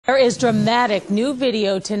There is dramatic new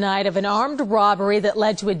video tonight of an armed robbery that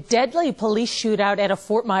led to a deadly police shootout at a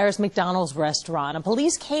Fort Myers McDonald's restaurant. A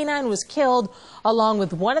police K-9 was killed along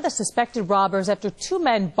with one of the suspected robbers after two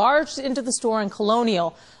men barged into the store in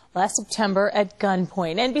Colonial last September at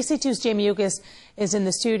gunpoint. NBC2's Jamie Yukas is in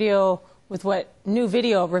the studio with what new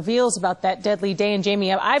video reveals about that deadly day. And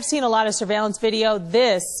Jamie, I've seen a lot of surveillance video.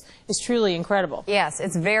 This is truly incredible. Yes,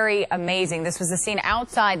 it's very amazing. This was the scene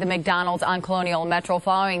outside the McDonald's on Colonial Metro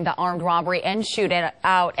following the armed robbery and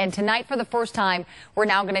shootout. And tonight, for the first time, we're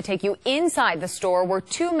now going to take you inside the store where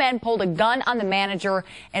two men pulled a gun on the manager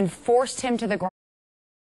and forced him to the ground.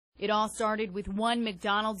 It all started with one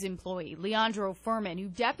McDonald's employee, Leandro Furman, who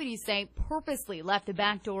deputies say purposely left the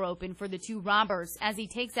back door open for the two robbers as he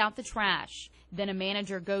takes out the trash. Then a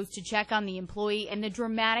manager goes to check on the employee and the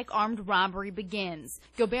dramatic armed robbery begins.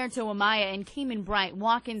 Gilberto Amaya and Kamyn Bright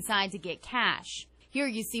walk inside to get cash. Here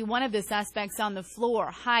you see one of the suspects on the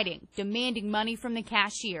floor, hiding, demanding money from the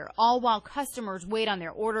cashier, all while customers wait on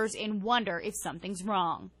their orders and wonder if something's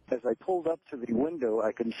wrong. As I pulled up to the window,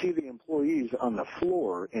 I can see the employees on the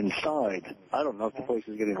floor inside. I don't know if the place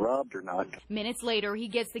is getting robbed or not. Minutes later, he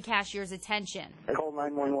gets the cashier's attention. I called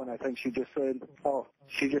 911. I think she just said, oh,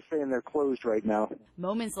 she's just saying they're closed right now.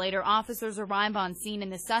 Moments later, officers arrive on scene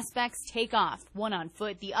and the suspects take off, one on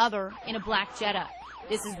foot, the other in a black Jetta.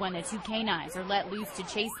 This is when the two K-9s are let loose to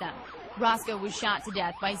chase them. Rosco was shot to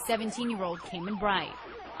death by 17-year-old Kamyn Bright.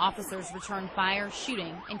 Officers return fire,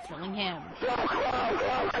 shooting and killing him.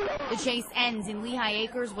 The chase ends in Lehigh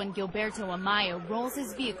Acres when Gilberto Amaya rolls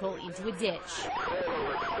his vehicle into a ditch.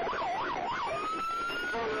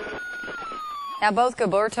 Now, both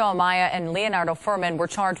Gilberto Amaya and Leonardo Furman were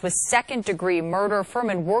charged with second-degree murder.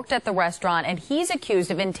 Furman worked at the restaurant, and he's accused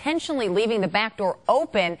of intentionally leaving the back door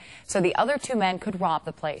open so the other two men could rob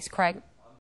the place. Craig?